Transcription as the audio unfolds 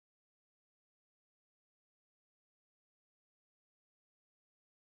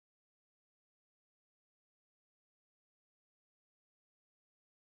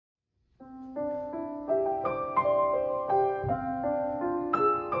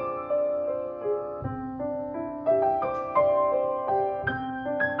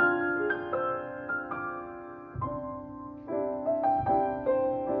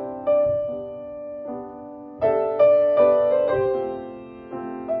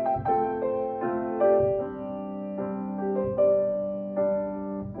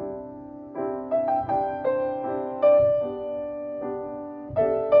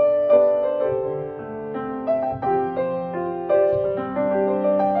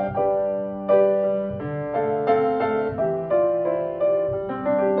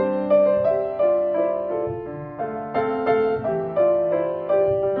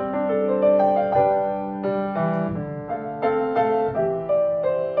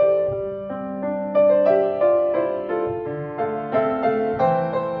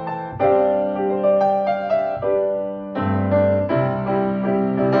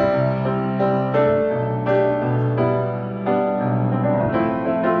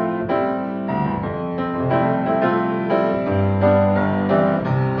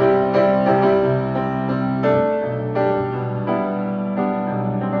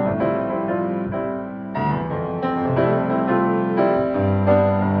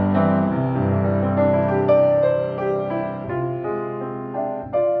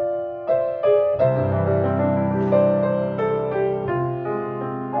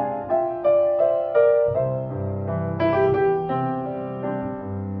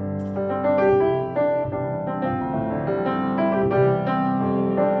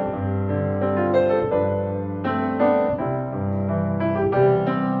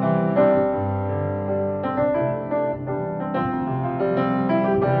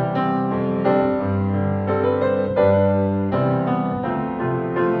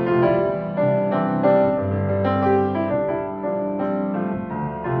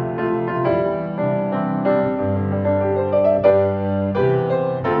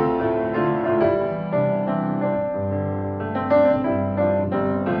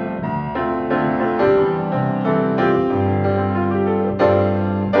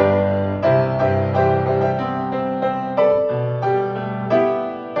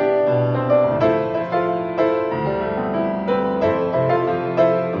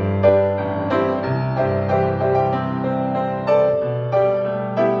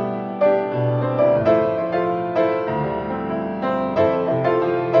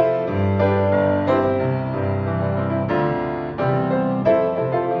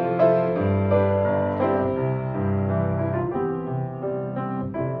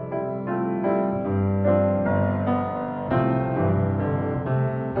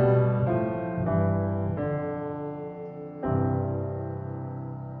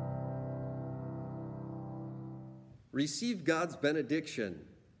Receive God's benediction.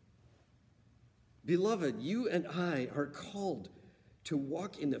 Beloved, you and I are called to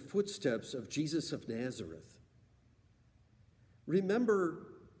walk in the footsteps of Jesus of Nazareth. Remember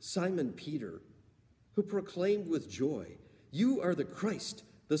Simon Peter, who proclaimed with joy, "You are the Christ,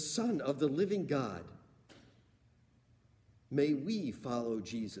 the Son of the living God." May we follow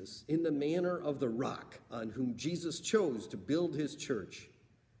Jesus in the manner of the rock on whom Jesus chose to build his church.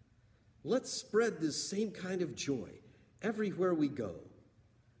 Let's spread this same kind of joy everywhere we go.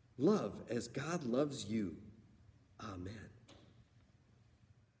 Love as God loves you. Amen.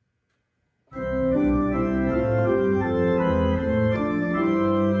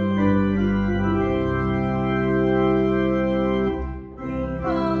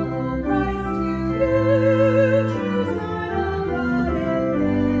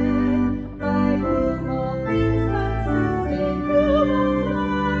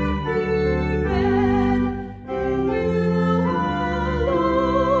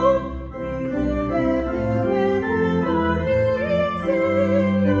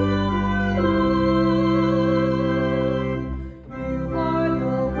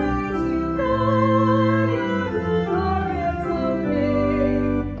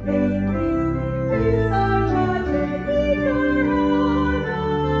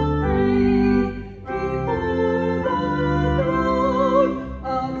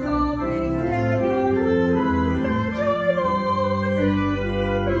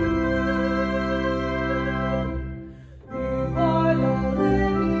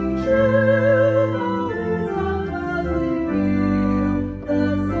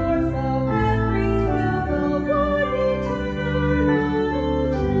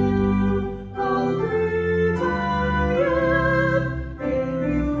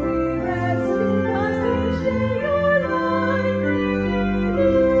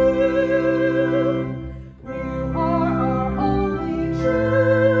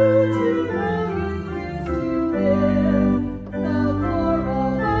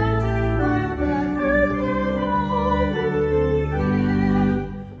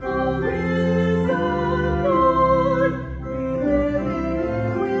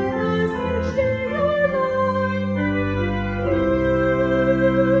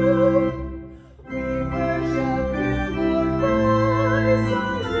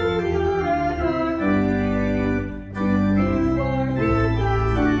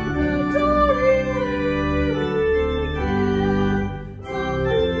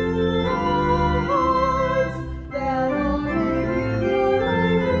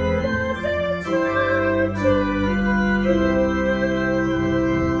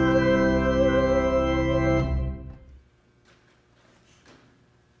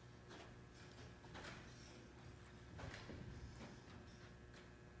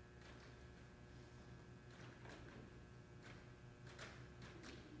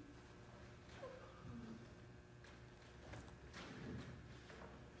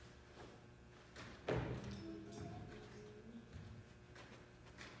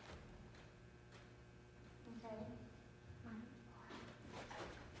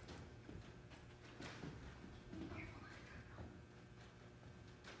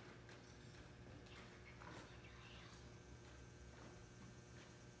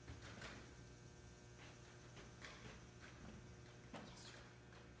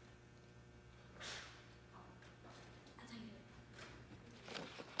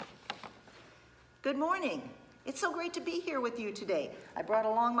 Good morning. It's so great to be here with you today. I brought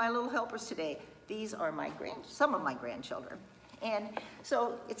along my little helpers today. These are some of my grandchildren. And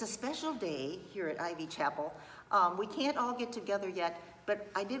so it's a special day here at Ivy Chapel. We can't all get together yet, but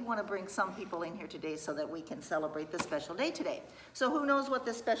I did want to bring some people in here today so that we can celebrate this special day today. So who knows what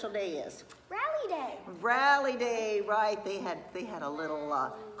this special day is? Rally Day. Rally Day, right. They had a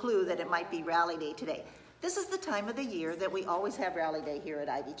little clue that it might be Rally Day today. This is the time of the year that we always have Rally Day here at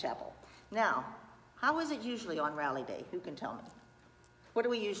Ivy Chapel. Now, how is it usually on Rally Day? Who can tell me? What do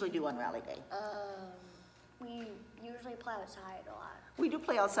we usually do on Rally Day? We usually play outside a lot. We do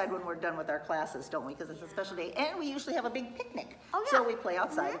play outside when we're done with our classes, don't we? Because it's a special day. And we usually have a big picnic. Oh, yeah. So we play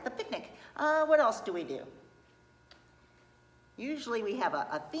outside at the picnic. What else do we do? Usually we have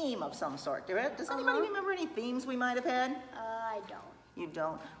a theme of some sort. Does anybody remember any themes we might have had? I don't. You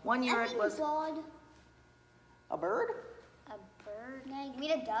don't? One year it was... A bird? A bird? You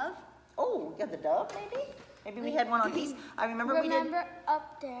mean a dove? Oh, you got the dove, maybe? Maybe we had one on peace. I remember we did...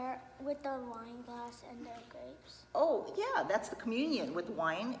 up there with the wine glass and the grapes? Oh, yeah, that's the communion with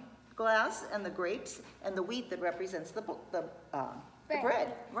wine glass and the grapes and the wheat that represents the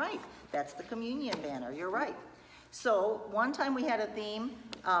bread. Right, that's the communion banner, you're right. So one time we had a theme,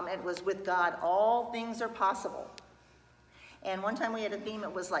 it was with God, all things are possible. And one time we had a theme,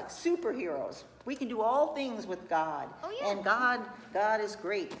 it was like superheroes. We can do all things with God. Oh, yeah. And God is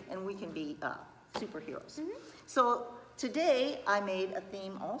great, and we can be superheroes. So today I made a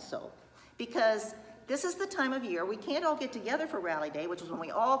theme also, because this is the time of year we can't all get together for Rally Day, which is when we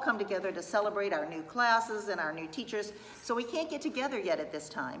all come together to celebrate our new classes and our new teachers. So we can't get together yet at this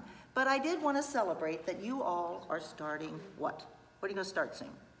time. But I did want to celebrate that you all are starting what? What are you going to start soon?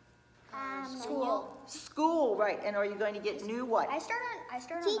 School. School, right. And are you going to get new what? I start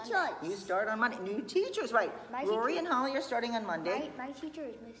on Monday. You start on Monday. New teachers, right. Rory and Holly are starting on Monday. My teacher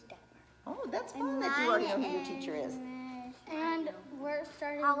is Miss Detmer. Oh, that's fun that you already know who your teacher is. And we're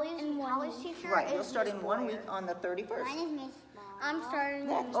starting Holly's teacher Right, is you'll start in Miss 1 Boyer. week on the 31st. Mine is Miss I'm starting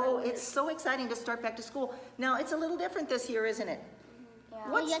Oh, it's so exciting to start back to school. Now, it's a little different this year, isn't it?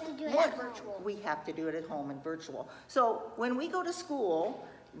 Yeah. We have to do it what- at home. virtual. We have to do it at home and virtual. So when we go to school,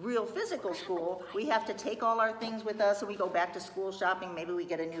 real physical school, we have to take all our things with us and we go back to school shopping. Maybe we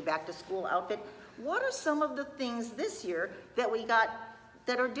get a new back to school outfit. What are some of the things this year that we got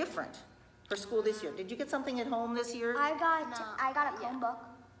that are different for school this year? Did you get something at home this year? I got a Chromebook.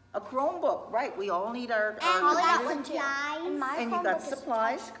 A Chromebook, right. We all need our Holly got computers. supplies. And my And you Chromebook got is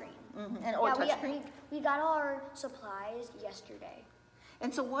supplies? touchscreen. And touchscreen. We got all our supplies yesterday.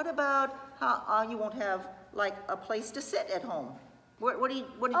 And so what about how you won't have like a place to sit at home? What did you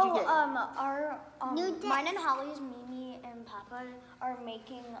get? Our New mine and Holly's, Mimi and Papa are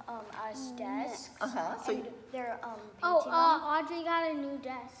making us desks. So and they're Oh, painting them. Audrey got a new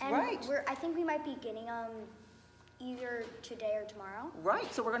desk. And right. I think we might be getting either today or tomorrow.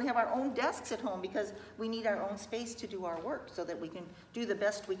 Right, so we're gonna have our own desks at home because we need our own space to do our work so that we can do the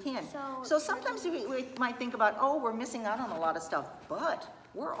best we can. So sometimes we might think about, oh, we're missing out on a lot of stuff, but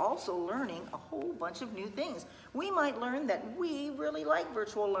we're also learning a whole bunch of new things. We might learn that we really like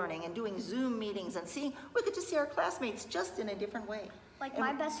virtual learning and doing Zoom meetings and we get to see our classmates just in a different way. Like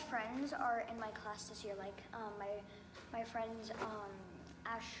my best friends are in my class this year, like my friends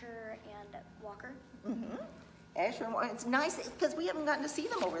Asher and Walker. Asher and it's nice because we haven't gotten to see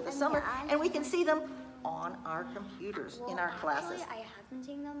them over the summer, and we can see them on our computers in our classes. Actually, I have been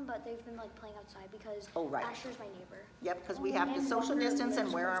seeing them, but they've been like playing outside because right. Asher's my neighbor. Yep, because we have to social distance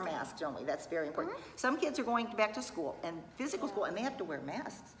and wear our masks, don't we? That's very important. Some kids are going back to school and physical school, and they have to wear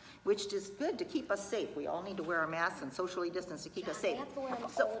masks, which is good to keep us safe. We all need to wear our masks and socially distance to keep us safe. They have to wear them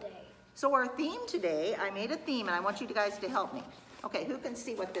all day. So our theme today, I made a theme, and I want you guys to help me. Okay, who can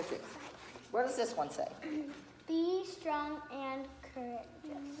see what this is? What does this one say? Be strong and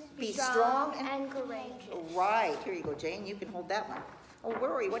courageous. Be strong and courageous. Right, here you go, Jane. You can hold that one. Oh,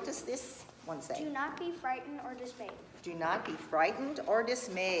 Rory, what does this one say? Do not be frightened or dismayed. Do not be frightened or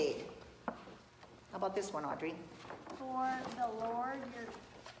dismayed. How about this one, Audrey? For the Lord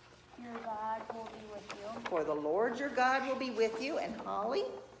your God will be with you. For the Lord your God will be with you. And Holly,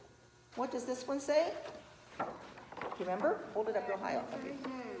 what does this one say? Do you remember? Hold it up real high.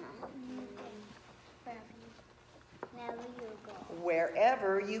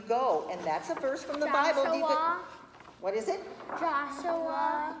 Wherever you go. And that's a verse from the Bible. What is it?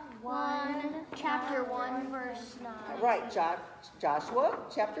 Joshua 1, Chapter 1, verse 9. Right, Joshua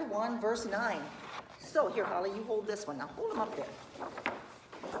chapter 1, verse 9. So here, Holly, you hold this one. Now hold them up there.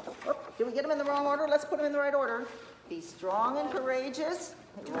 Oh, did we get them in the wrong order? Let's put them in the right order. Be strong and courageous.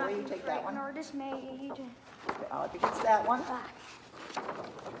 Rory, you take that one. Or dismayed. Audrey gets that one.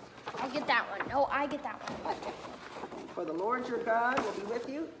 I get that one. No, I get that one. For the Lord your God will be with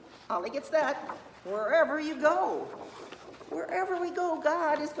you. Holly gets that. Wherever you go. Wherever we go,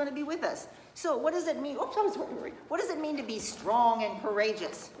 God is going to be with us. So what does it mean? Oops, I was worried. What does it mean to be strong and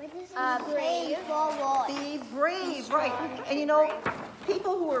courageous? Brave. Be brave, right. And you know,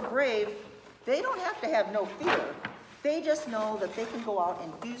 people who are brave, they don't have to have no fear. They just know that they can go out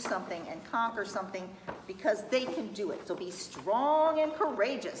and do something and conquer something because they can do it. So be strong and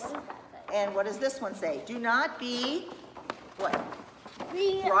courageous. And what does this one say? Do not be, what?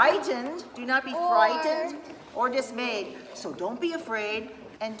 Frightened. Do not be frightened or dismayed. So don't be afraid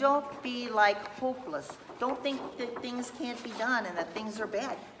and don't be like hopeless. Don't think that things can't be done and that things are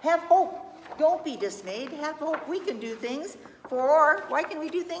bad. Have hope. Don't be dismayed. Have hope. We can do things. Why can we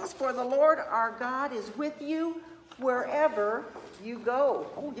do things? For the Lord our God is with you wherever you go.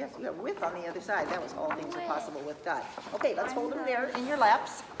 Oh yes, you have with on the other side. That was all things are possible with God. Okay, let's hold them there in your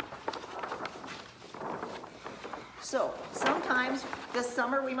laps. So sometimes this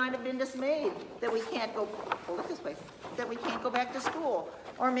summer we might have been dismayed that we can't go, hold it this way, that we can't go back to school.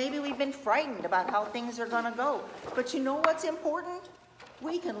 Or maybe we've been frightened about how things are going to go. But you know what's important?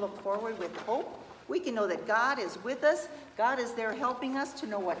 We can look forward with hope. We can know that God is with us. God is there helping us to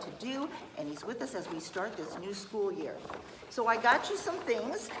know what to do. And He's with us as we start this new school year. So I got you some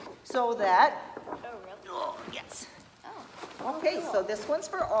things so that, oh, yes. Okay, so this one's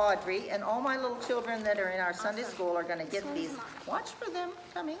for Audrey, and all my little children that are in our Sunday school are going to get these. Watch for them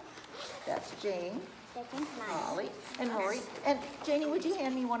coming. That's Jane, Holly, and Rory. And Janie, would you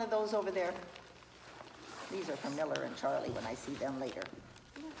hand me one of those over there? These are for Miller and Charlie when I see them later.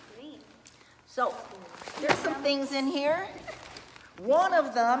 So there's some things in here. One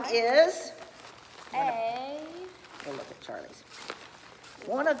of them is, we'll look at Charlie's.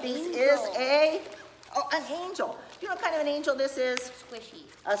 One of these is an angel. Do you know what kind of an angel this is? Squishy.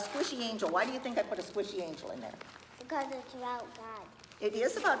 A squishy angel. Why do you think I put a squishy angel in there? Because it's about God. It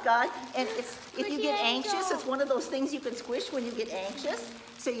is about God, and it's, if you get anxious, it's one of those things you can squish when you get anxious.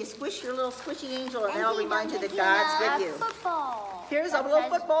 So you squish your little squishy angel, and that'll remind you that God's with you. Football. Here's a little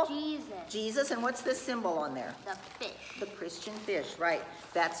football. Jesus. Jesus, and what's this symbol on there? The fish. The Christian fish, right.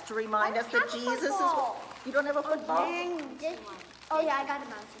 That's to remind us that have a Jesus is... football. You don't have a football? Oh yeah, I got a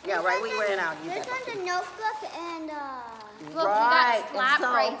mouse. Yeah, right, we ran out. This one's a notebook and Look, Right, we got slap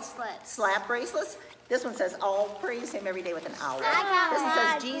and so- bracelets. Slap bracelets. This one says, I'll praise Him every day with an owl. got This one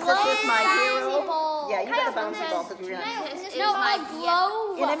says, one. Jesus is my hero. ball. Yeah, you got a bouncy ball because we ran out. This is my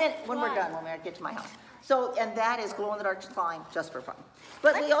glow. In a minute, when we're done, when we get to my house. So, and that is glow-in-the-dark slime, just for fun.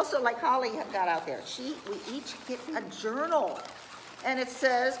 But we also, like Holly got out there, we each get a journal. And it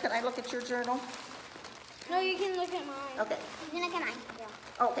says, can I look at your journal? No, you can look at mine. Okay. You can look at mine. Yeah.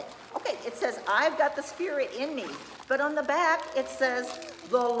 Okay, it says, I've got the Spirit in me. But on the back, it says,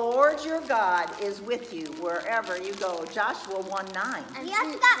 the Lord your God is with you wherever you go. Joshua 1:9. And you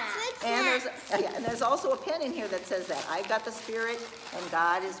also got food And snacks. there's also a pen in here that says that. I've got the Spirit, and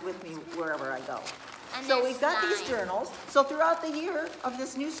God is with me wherever I go. And So there's we've got these slime. journals. So throughout the year of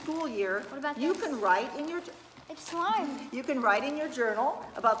this new school year, What about you this? can write in your... It's slime. You can write in your journal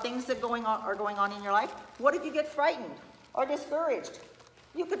about things that are going on in your life. What if you get frightened or discouraged?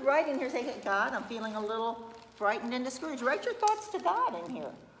 You could write in here, say, hey, God, I'm feeling a little frightened and discouraged. Write your thoughts to God in here.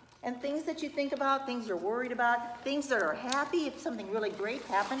 And things that you think about, things you're worried about, things that are happy. If something really great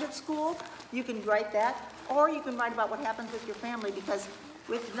happened at school, you can write that. Or you can write about what happens with your family, because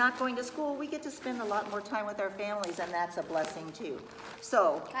with not going to school, we get to spend a lot more time with our families, and that's a blessing too.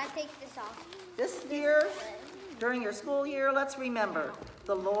 So Can I take this off? this year, during your school year, let's remember,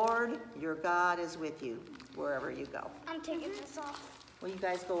 the Lord, your God, is with you wherever you go. I'm taking this off. Will you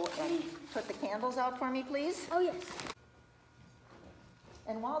guys go and put the candles out for me, please? Oh, yes.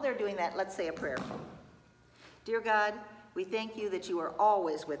 And while they're doing that, let's say a prayer. Dear God, we thank you that you are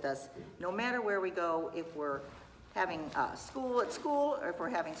always with us, no matter where we go, if we're having school at school, or if we're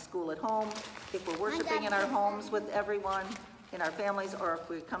having school at home, if we're worshiping in our homes with everyone, in our families, or if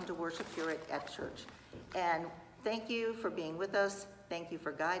we come to worship here at church. And thank you for being with us. Thank you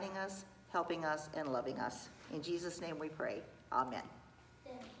for guiding us, helping us, and loving us. In Jesus' name we pray. Amen.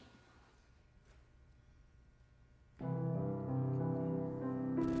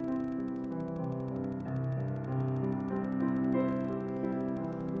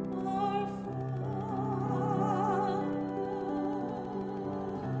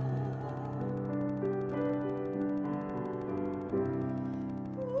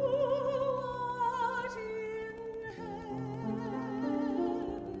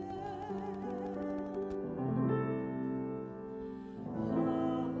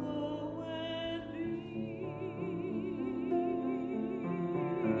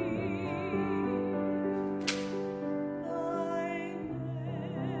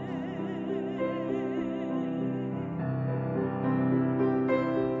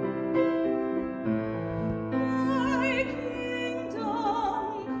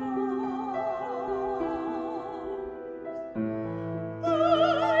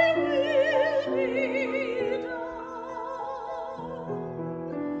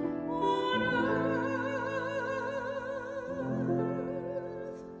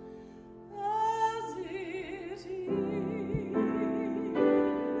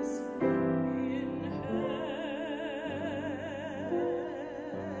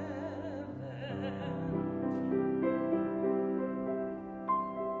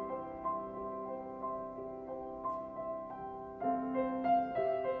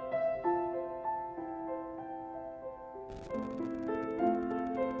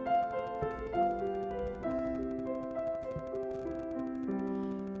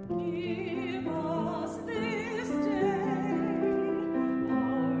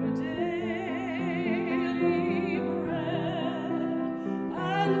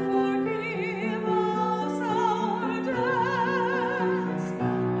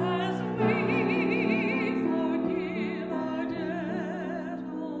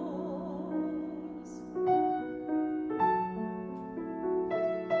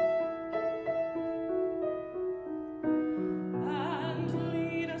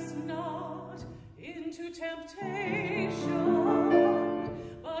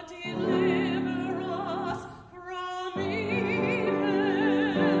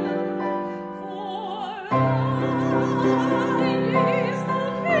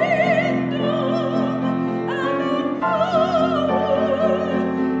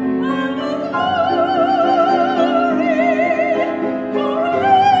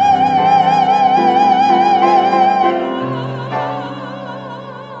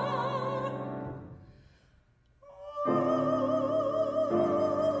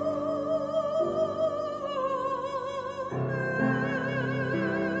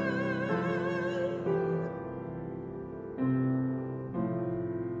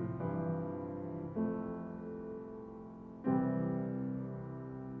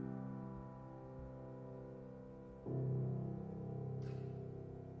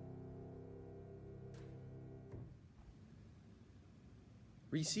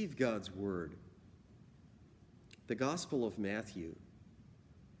 Receive God's word. The Gospel of Matthew,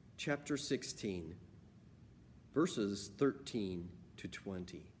 chapter 16, verses 13 to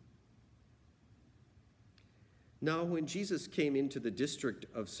 20. Now, when Jesus came into the district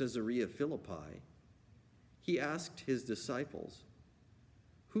of Caesarea Philippi, he asked his disciples,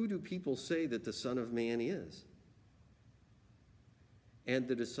 "Who do people say that the Son of Man is?" And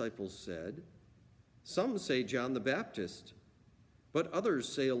the disciples said, "Some say John the Baptist, but others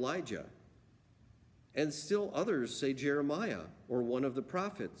say Elijah, and still others say Jeremiah or one of the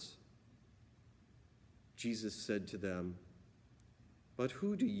prophets." Jesus said to them, "But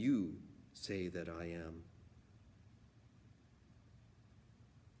who do you say that I am?"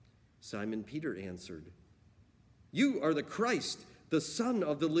 Simon Peter answered, "You are the Christ, the Son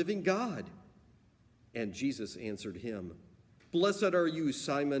of the living God." And Jesus answered him, "Blessed are you,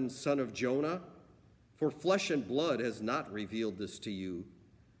 Simon, son of Jonah, for flesh and blood has not revealed this to you,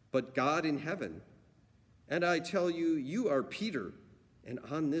 but God in heaven. And I tell you, you are Peter, and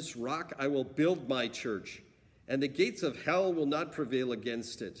on this rock I will build my church, and the gates of hell will not prevail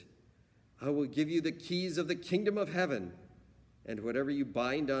against it. I will give you the keys of the kingdom of heaven, and whatever you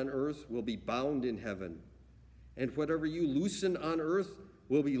bind on earth will be bound in heaven, and whatever you loosen on earth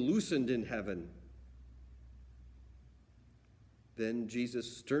will be loosened in heaven." Then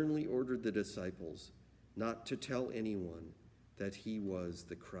Jesus sternly ordered the disciples not to tell anyone that he was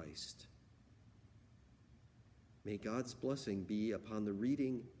the Christ. May God's blessing be upon the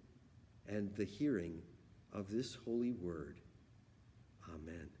reading and the hearing of this holy word.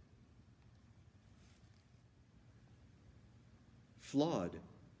 Amen. Flawed,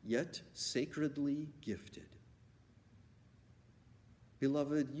 yet sacredly gifted.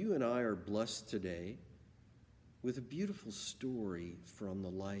 Beloved, you and I are blessed today with a beautiful story from the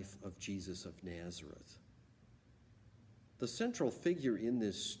life of Jesus of Nazareth. The central figure in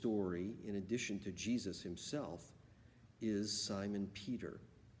this story, in addition to Jesus himself, is Simon Peter.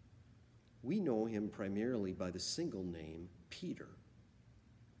 We know him primarily by the single name Peter.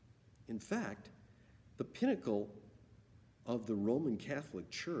 In fact, the pinnacle of the Roman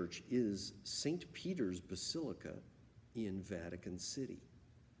Catholic Church is St. Peter's Basilica in Vatican City.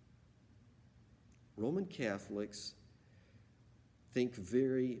 Roman Catholics think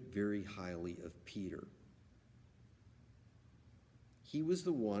very, very highly of Peter. He was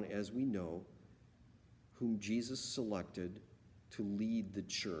the one, as we know, whom Jesus selected to lead the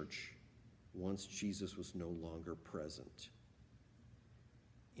church once Jesus was no longer present.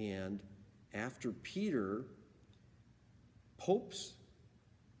 And after Peter, popes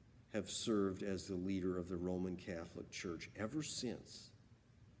have served as the leader of the Roman Catholic Church ever since.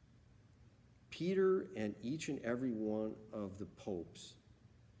 Peter and each and every one of the popes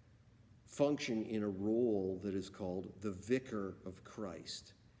function in a role that is called the Vicar of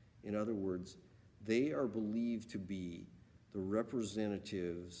Christ. In other words, they are believed to be the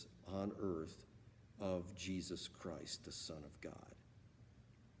representatives on earth of Jesus Christ, the Son of God.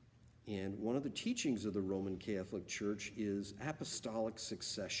 And one of the teachings of the Roman Catholic Church is apostolic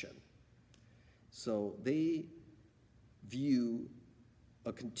succession. So they view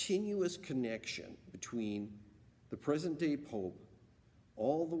a continuous connection between the present-day Pope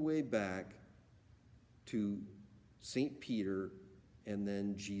all the way back to St. Peter and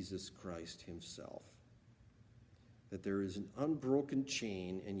then Jesus Christ himself. That there is an unbroken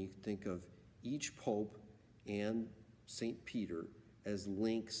chain, and you think of each Pope and St. Peter as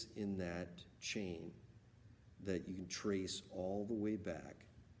links in that chain that you can trace all the way back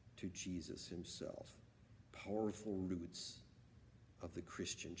to Jesus himself. Powerful roots of the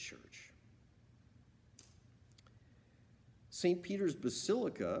Christian church. St. Peter's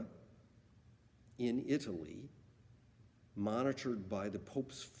Basilica in Italy monitored by the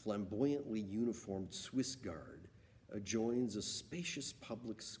Pope's flamboyantly uniformed Swiss Guard, adjoins a spacious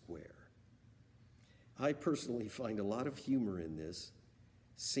public square. I personally find a lot of humor in this.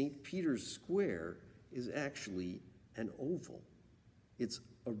 St. Peter's Square is actually an oval. It's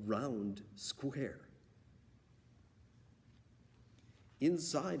a round square.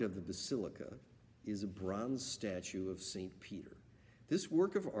 Inside of the basilica is a bronze statue of St. Peter. This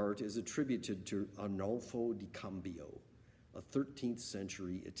work of art is attributed to Arnolfo di Cambio, a 13th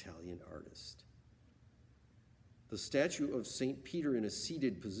century Italian artist. The statue of St. Peter in a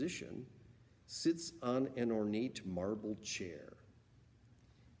seated position sits on an ornate marble chair.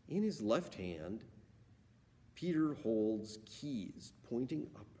 In his left hand, Peter holds keys pointing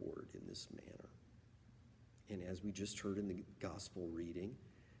upward in this manner. And as we just heard in the gospel reading,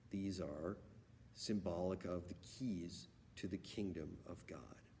 these are symbolic of the keys to the kingdom of God.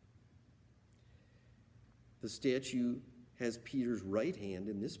 The statue has Peter's right hand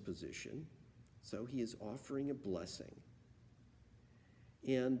in this position, so he is offering a blessing.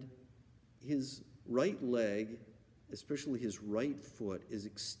 And his right leg, especially his right foot, is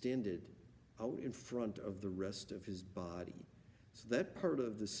extended out in front of the rest of his body. So that part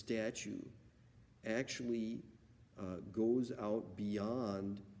of the statue actually goes out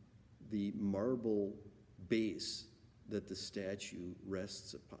beyond the marble base that the statue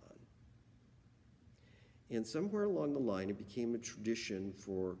rests upon. And somewhere along the line, it became a tradition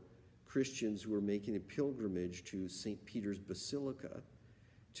for Christians who were making a pilgrimage to St. Peter's Basilica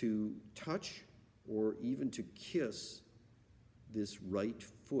to touch or even to kiss this right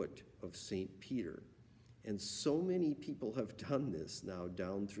foot of St. Peter. And so many people have done this now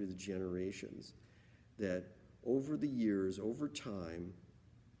down through the generations that over the years, over time,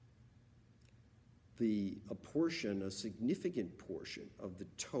 a significant portion of the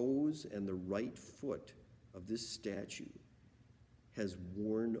toes and the right foot of this statue has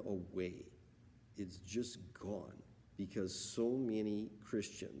worn away. It's just gone because so many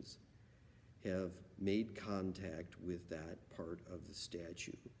Christians have made contact with that part of the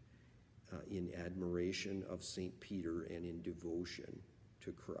statue in admiration of St. Peter and in devotion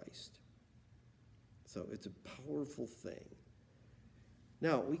to Christ. So it's a powerful thing.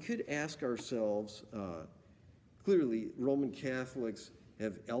 Now, we could ask ourselves, clearly Roman Catholics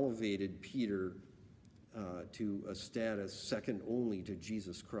have elevated Peter to a status second only to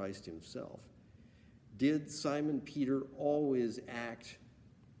Jesus Christ himself. Did Simon Peter always act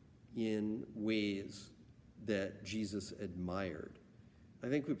in ways that Jesus admired? I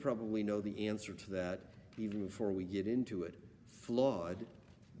think we probably know the answer to that even before we get into it. Flawed,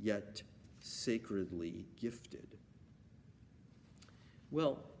 yet sacredly gifted.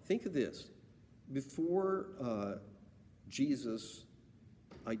 Well, think of this. Before Jesus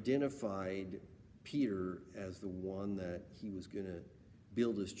identified Peter as the one that he was going to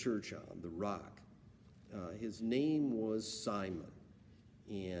build his church on, the rock, his name was Simon.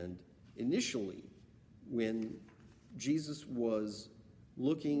 And initially, when Jesus was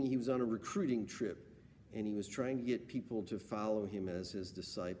he was on a recruiting trip, and he was trying to get people to follow him as his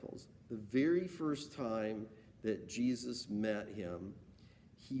disciples. The very first time that Jesus met him,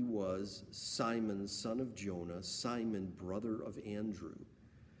 he was Simon, son of Jonah, Simon, brother of Andrew.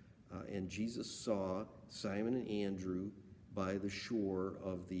 And Jesus saw Simon and Andrew by the shore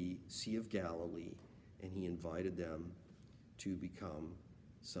of the Sea of Galilee, and he invited them to become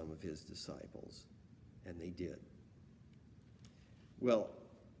some of his disciples, and they did. Well,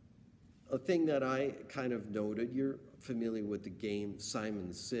 a thing that I kind of noted, you're familiar with the game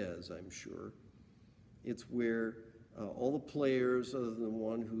Simon Says, I'm sure. It's where all the players, other than the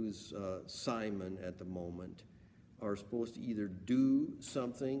one who's Simon at the moment, are supposed to either do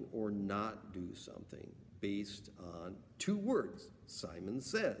something or not do something based on two words, Simon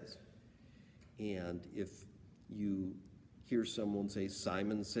Says. And if you hear someone say,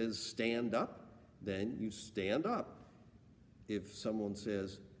 Simon says stand up, then you stand up. If someone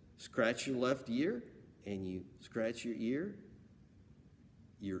says, scratch your left ear, and you scratch your ear,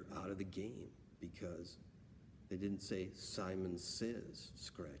 you're out of the game because they didn't say, Simon says,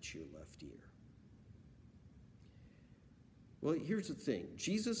 scratch your left ear. Well, here's the thing.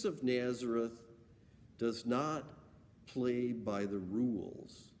 Jesus of Nazareth does not play by the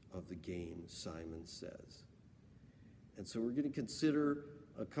rules of the game Simon Says. And so we're going to consider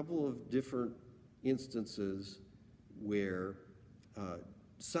a couple of different instances where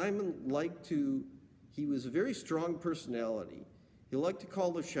Simon he was a very strong personality. He liked to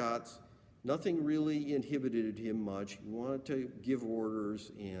call the shots. Nothing really inhibited him much. He wanted to give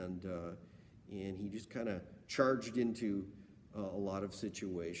orders, and he just kind of charged into a lot of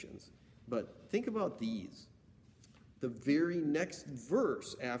situations. But think about these. the very next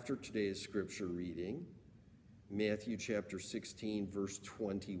verse after today's scripture reading, Matthew chapter 16, verse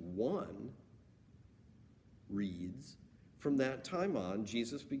 21, reads, "From that time on,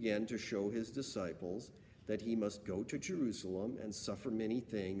 Jesus began to show his disciples that he must go to Jerusalem and suffer many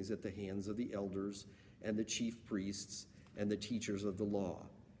things at the hands of the elders and the chief priests and the teachers of the law,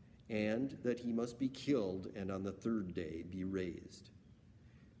 and that he must be killed and on the third day be raised."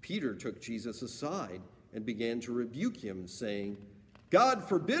 Peter took Jesus aside and began to rebuke him, saying, "God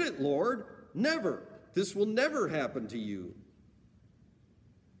forbid it, Lord, never! This will never happen to you."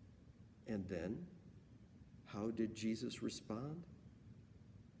 And then, how did Jesus respond?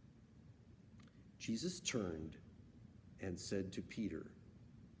 Jesus turned and said to Peter,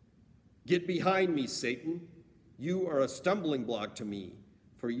 "Get behind me, Satan. You are a stumbling block to me,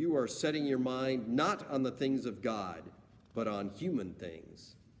 for you are setting your mind not on the things of God, but on human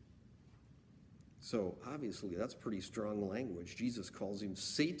things." So obviously that's pretty strong language. Jesus calls him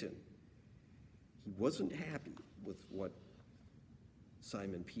Satan. He wasn't happy with what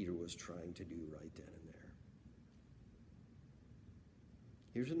Simon Peter was trying to do right then and there.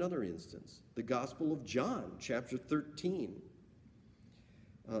 Here's another instance. The Gospel of John, chapter 13.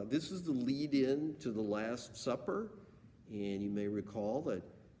 This is the lead-in to the Last Supper. And you may recall that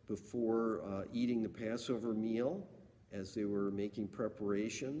before eating the Passover meal, as they were making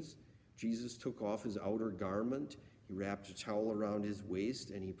preparations, Jesus took off his outer garment, he wrapped a towel around his waist,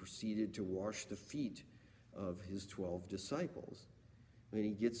 and he proceeded to wash the feet of his 12 disciples. When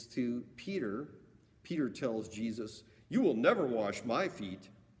he gets to Peter, Peter tells Jesus, "You will never wash my feet."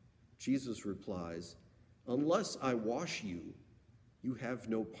 Jesus replies, "Unless I wash you, you have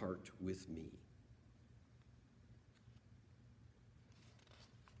no part with me."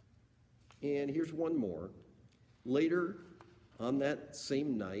 And here's one more. Later, on that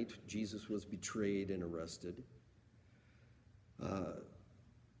same night, Jesus was betrayed and arrested.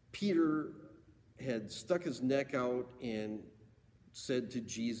 Peter had stuck his neck out and said to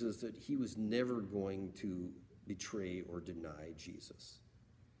Jesus that he was never going to betray or deny Jesus.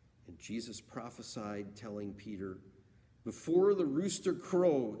 And Jesus prophesied, telling Peter, "Before the rooster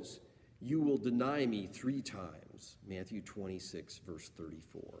crows, you will deny me 3 times." Matthew 26, verse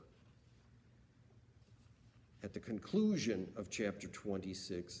 34. At the conclusion of chapter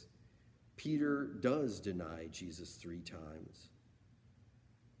 26, Peter does deny Jesus 3 times.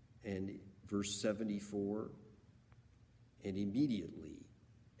 And verse 74, "And immediately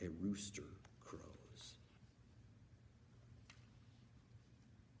a rooster crows."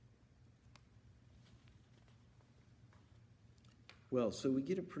 Well, so we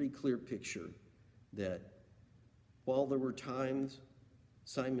get a pretty clear picture that while there were times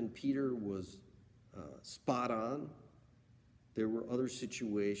Simon Peter was spot on, there were other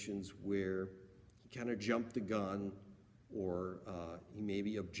situations where he kind of jumped the gun, or he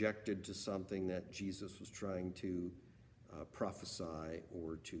maybe objected to something that Jesus was trying to prophesy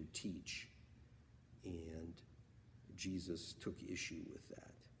or to teach, and Jesus took issue with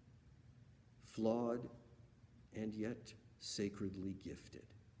that. Flawed and yet sacredly gifted.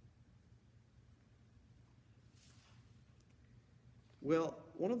 Well,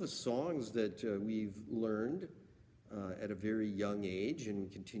 one of the songs that we've learned at a very young age, and we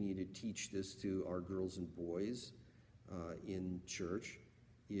continue to teach this to our girls and boys in church,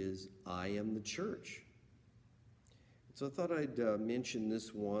 is "I Am the Church." So I thought I'd mention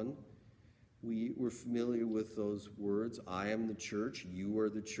this one. We're familiar with those words: "I am the church, you are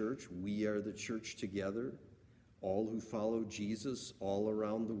the church, we are the church together, all who follow Jesus all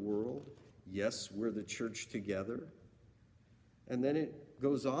around the world. Yes, we're the church together." And then it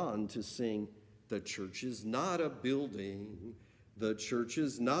goes on to sing, "The church is not a building, the church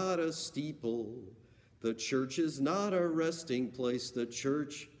is not a steeple, the church is not a resting place, the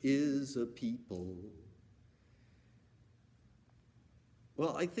church is a people."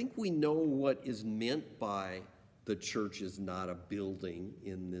 Well, I think we know what is meant by "the church is not a building"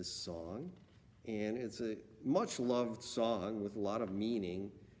 in this song. And it's a much-loved song with a lot of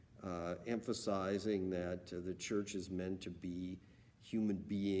meaning, emphasizing that the church is meant to be human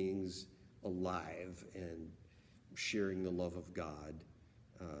beings alive and sharing the love of God.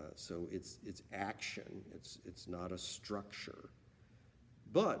 So it's action, it's not a structure.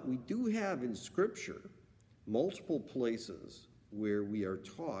 But we do have in Scripture multiple places where we are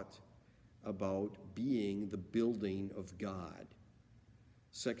taught about being the building of God.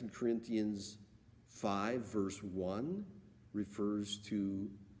 2 Corinthians 5, verse 1 refers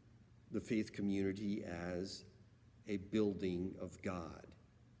to the faith community as a building of God.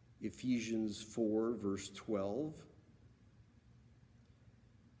 Ephesians 4, verse 12,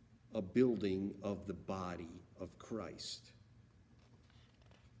 a building of the body of Christ.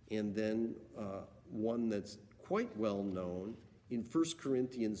 And then one that's quite well known, in 1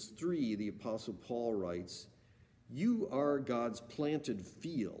 Corinthians 3, the Apostle Paul writes, "You are God's planted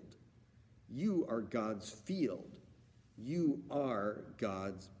field. You are God's field. You are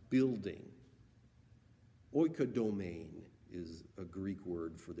God's building." Oikodomain is a Greek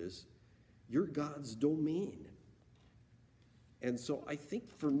word for this. You're God's domain. And so I think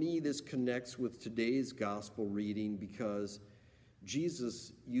for me this connects with today's gospel reading because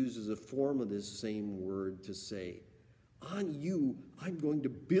Jesus uses a form of this same word to say, on you, I'm going to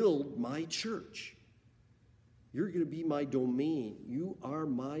build my church. You're going to be my domain. You are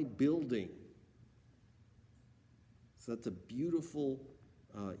my building. So that's a beautiful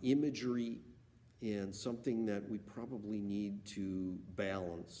imagery and something that we probably need to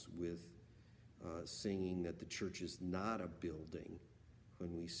balance with singing that the church is not a building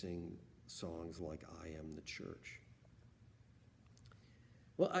when we sing songs like I Am the Church.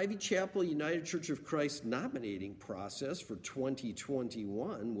 Well, Ivy Chapel United Church of Christ nominating process for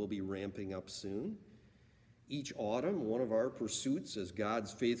 2021 will be ramping up soon. Each autumn, one of our pursuits as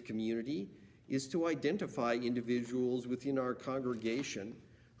God's faith community is to identify individuals within our congregation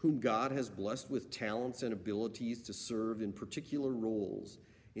whom God has blessed with talents and abilities to serve in particular roles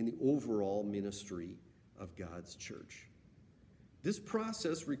in the overall ministry of God's church. This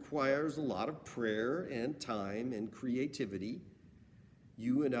process requires a lot of prayer and time and creativity.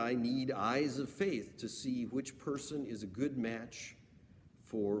 You and I need eyes of faith to see which person is a good match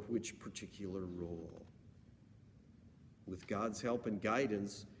for which particular role. With God's help and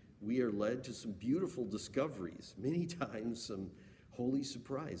guidance, we are led to some beautiful discoveries, many times some holy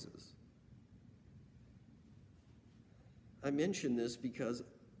surprises. I mention this because,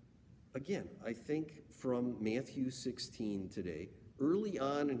 again, I think from Matthew 16 today, early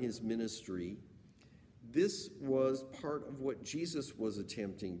on in his ministry, this was part of what Jesus was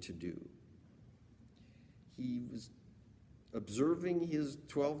attempting to do. He was observing his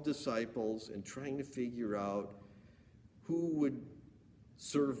 12 disciples and trying to figure out who would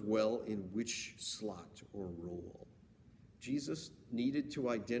serve well in which slot or role. Jesus needed to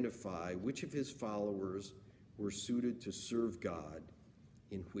identify which of his followers were suited to serve God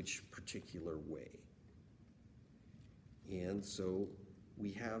in which particular way. And so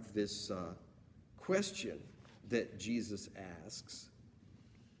we have this question that Jesus asks,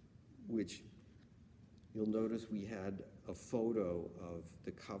 which you'll notice we had a photo of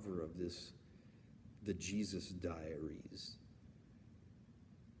the cover of this, the Jesus Diaries.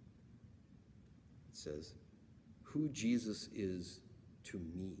 It says, "Who Jesus is to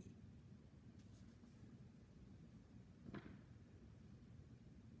me."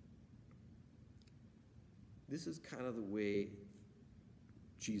 This is kind of the way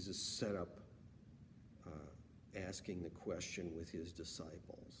Jesus set up asking the question with his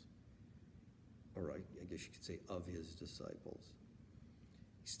disciples, or I guess you could say of his disciples.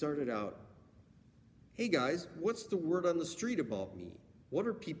 He started out, "Hey guys, what's the word on the street about me? What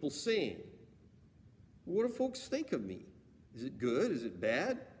are people saying? What do folks think of me? Is it good? Is it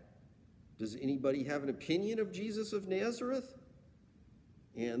bad? Does anybody have an opinion of Jesus of Nazareth?"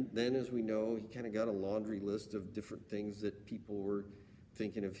 And then, as we know, he kind of got a laundry list of different things that people were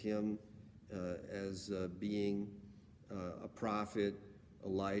thinking of him as being a prophet,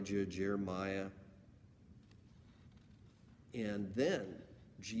 Elijah, Jeremiah. And then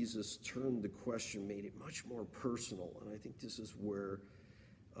Jesus turned the question, made it much more personal. And I think this is where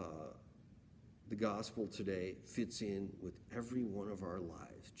the gospel today fits in with every one of our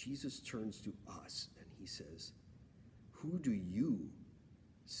lives. Jesus turns to us and he says, "Who do you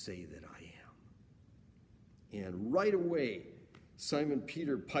say that I am?" And right away, Simon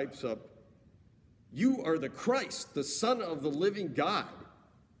Peter pipes up, "You are the Christ, the Son of the living God."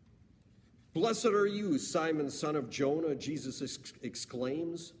 "Blessed are you, Simon, son of Jonah," Jesus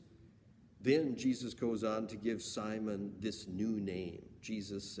exclaims. Then Jesus goes on to give Simon this new name.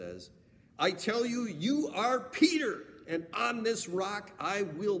 Jesus says, "I tell you, you are Peter, and on this rock I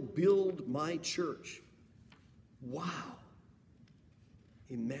will build my church." Wow.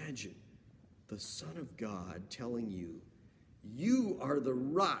 Imagine the Son of God telling you, you are the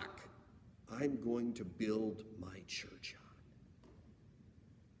rock I'm going to build my church on.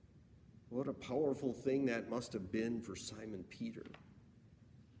 What a powerful thing that must have been for Simon Peter.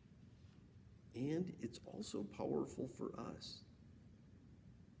 And it's also powerful for us,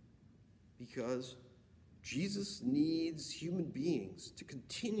 because Jesus needs human beings to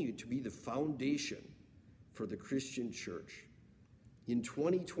continue to be the foundation for the Christian church in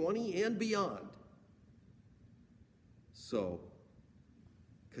 2020 and beyond. So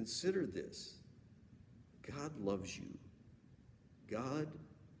consider this. God loves you. God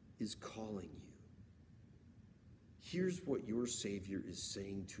is calling you. Here's what your Savior is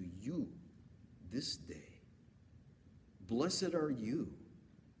saying to you this day. Blessed are you.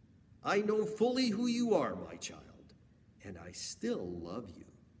 I know fully who you are, my child, and I still love you.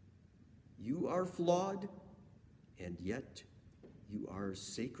 You are flawed, and yet you are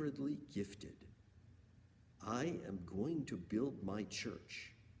sacredly gifted. I am going to build my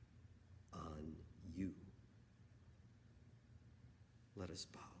church on you. Let us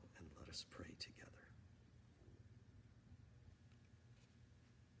bow and let us pray together.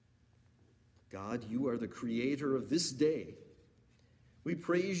 God, you are the creator of this day. We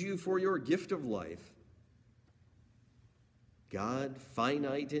praise you for your gift of life. God,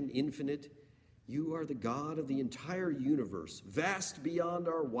 finite and infinite, you are the God of the entire universe, vast beyond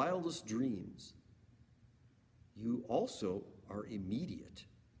our wildest dreams. You also are immediate,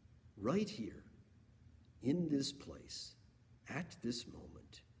 right here, in this place, at this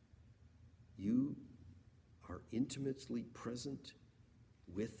moment. You are intimately present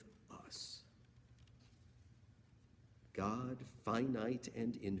with us. God, finite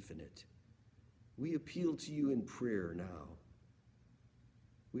and infinite, we appeal to you in prayer now.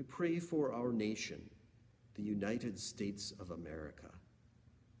 We pray for our nation, the United States of America.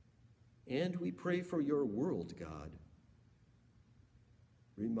 And we pray for your world, God.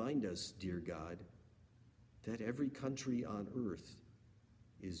 Remind us, dear God, that every country on earth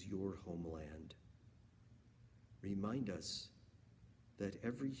is your homeland. Remind us that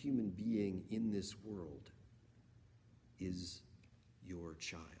every human being in this world is your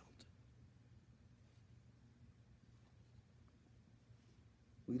child.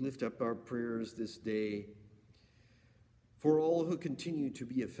 We lift up our prayers this day for all who continue to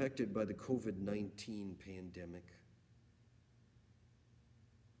be affected by the COVID-19 pandemic.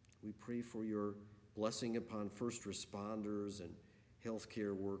 We pray for your blessing upon first responders and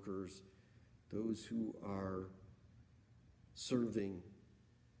healthcare workers, those who are serving,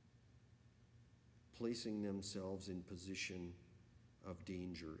 placing themselves in position of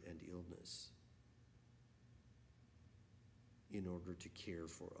danger and illness in order to care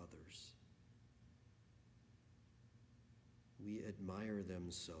for others. We admire them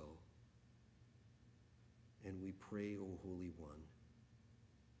so, and we pray, O Holy One,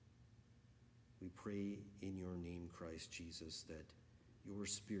 we pray in your name, Christ Jesus, that your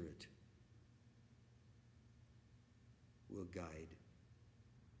Spirit will guide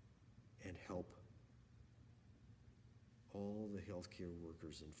and help all the healthcare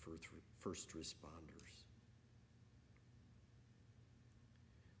workers and first responders.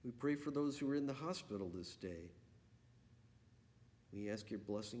 We pray for those who are in the hospital this day. We ask your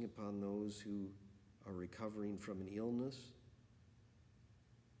blessing upon those who are recovering from an illness.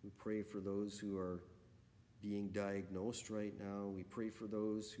 We pray for those who are being diagnosed right now. We pray for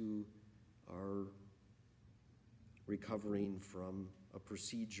those who are recovering from a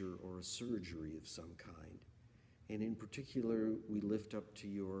procedure or a surgery of some kind. And in particular, we lift up to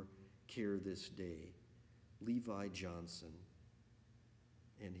your care this day Levi Johnson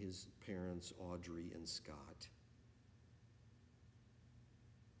and his parents, Audrey and Scott.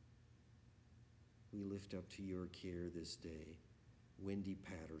 We lift up to your care this day Wendy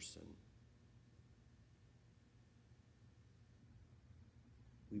Patterson.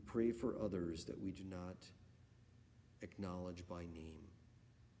 We pray for others that we do not acknowledge by name,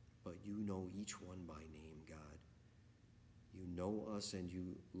 but you know each one by name, God. You know us and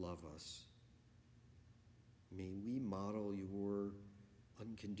you love us. May we model your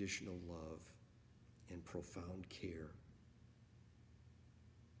unconditional love and profound care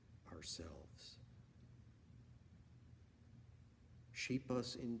ourselves. Shape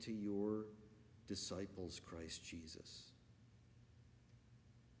us into your disciples, Christ Jesus.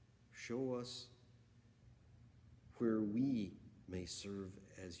 Show us where we may serve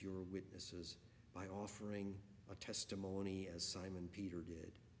as your witnesses by offering a testimony as Simon Peter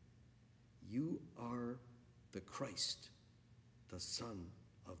did. You are the Christ, the Son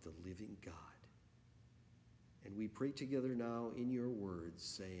of the living God. And we pray together now in your words,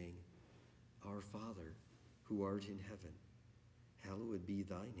 saying, Our Father, who art in heaven, hallowed be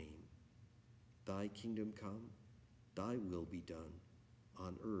thy name. Thy kingdom come, thy will be done,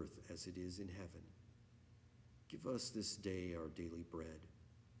 on earth as it is in heaven. Give us this day our daily bread,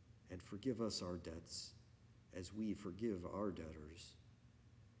 and forgive us our debts, as we forgive our debtors.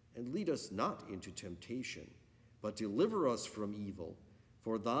 And lead us not into temptation, but deliver us from evil.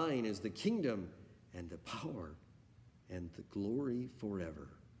 For thine is the kingdom, and the power, and the glory forever.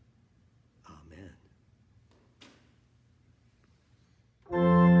 Amen.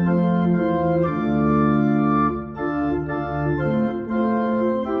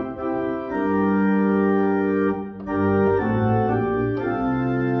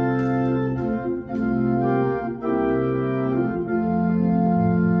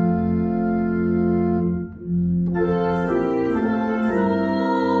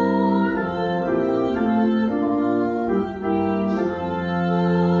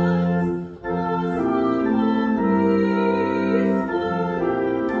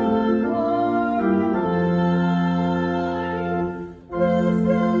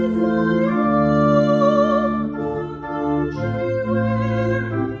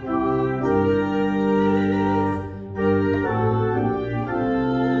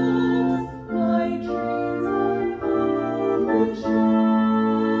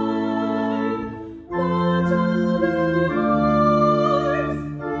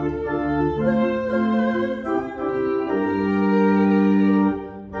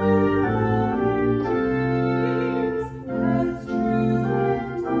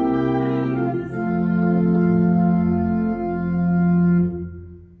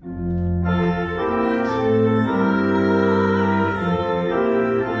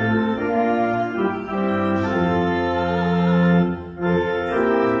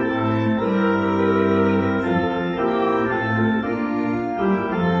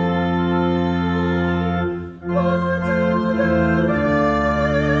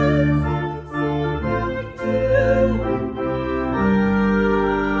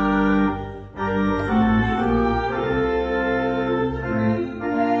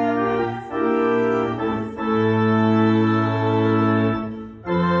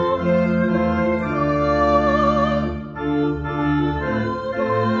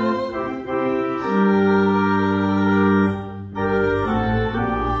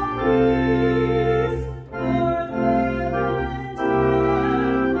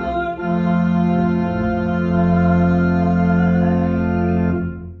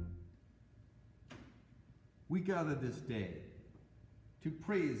 gather this day to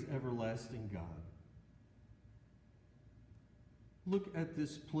praise everlasting God. Look at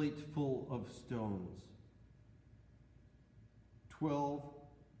this plate full of stones. 12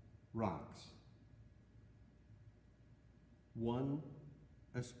 rocks. One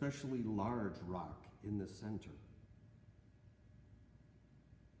especially large rock in the center.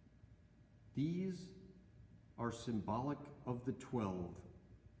 These are symbolic of the 12,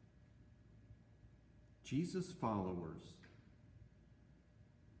 Jesus' followers.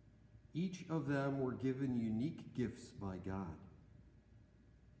 Each of them were given unique gifts by God.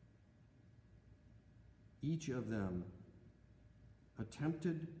 Each of them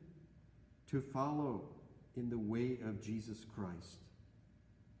attempted to follow in the way of Jesus Christ.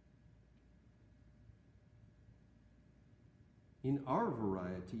 In our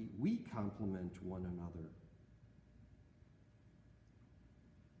variety, we complement one another.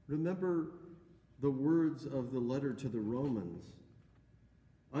 Remember the words of the letter to the Romans.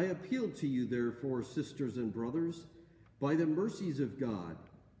 I appeal to you, therefore, sisters and brothers, by the mercies of God,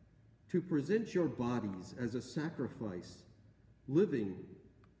 to present your bodies as a sacrifice, living,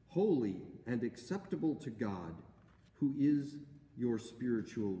 holy, and acceptable to God, who is your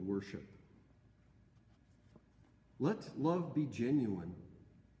spiritual worship. Let love be genuine.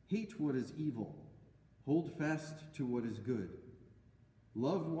 Hate what is evil. Hold fast to what is good.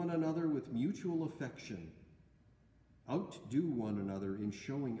 Love one another with mutual affection. Outdo one another in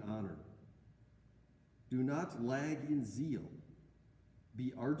showing honor. Do not lag in zeal.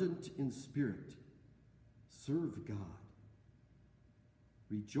 Be ardent in spirit. Serve God.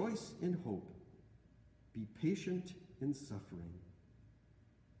 Rejoice in hope. Be patient in suffering.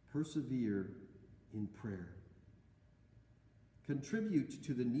 Persevere in prayer. Contribute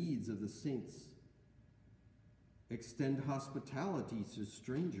to the needs of the saints. Extend hospitality to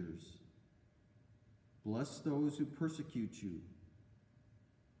strangers. Bless those who persecute you.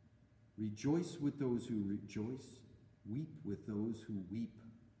 Rejoice with those who rejoice. Weep with those who weep.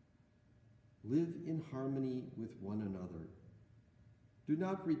 Live in harmony with one another. Do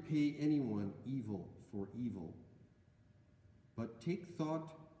not repay anyone evil for evil, but take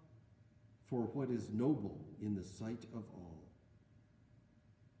thought for what is noble in the sight of all.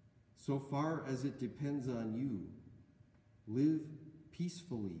 So far as it depends on you, live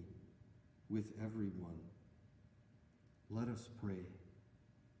peacefully with everyone. Let us pray.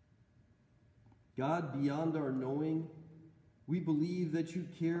 God, beyond our knowing, we believe that you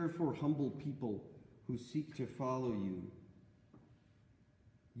care for humble people who seek to follow you.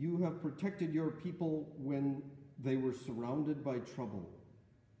 You have protected your people when they were surrounded by trouble.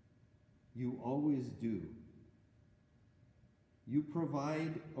 You always do. You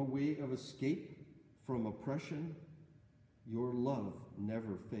provide a way of escape from oppression. Your love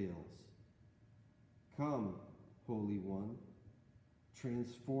never fails. Come, Holy One,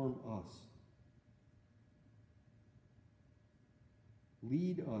 transform us.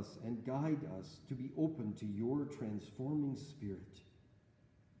 Lead us and guide us to be open to your transforming spirit.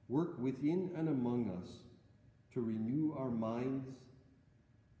 Work within and among us to renew our minds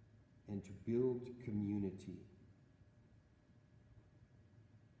and to build community.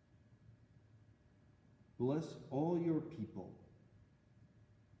 Bless all your people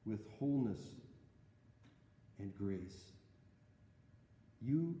with wholeness and grace.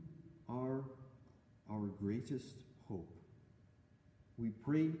 You are our greatest hope. We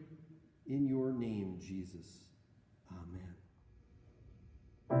pray in your name, Jesus. Amen.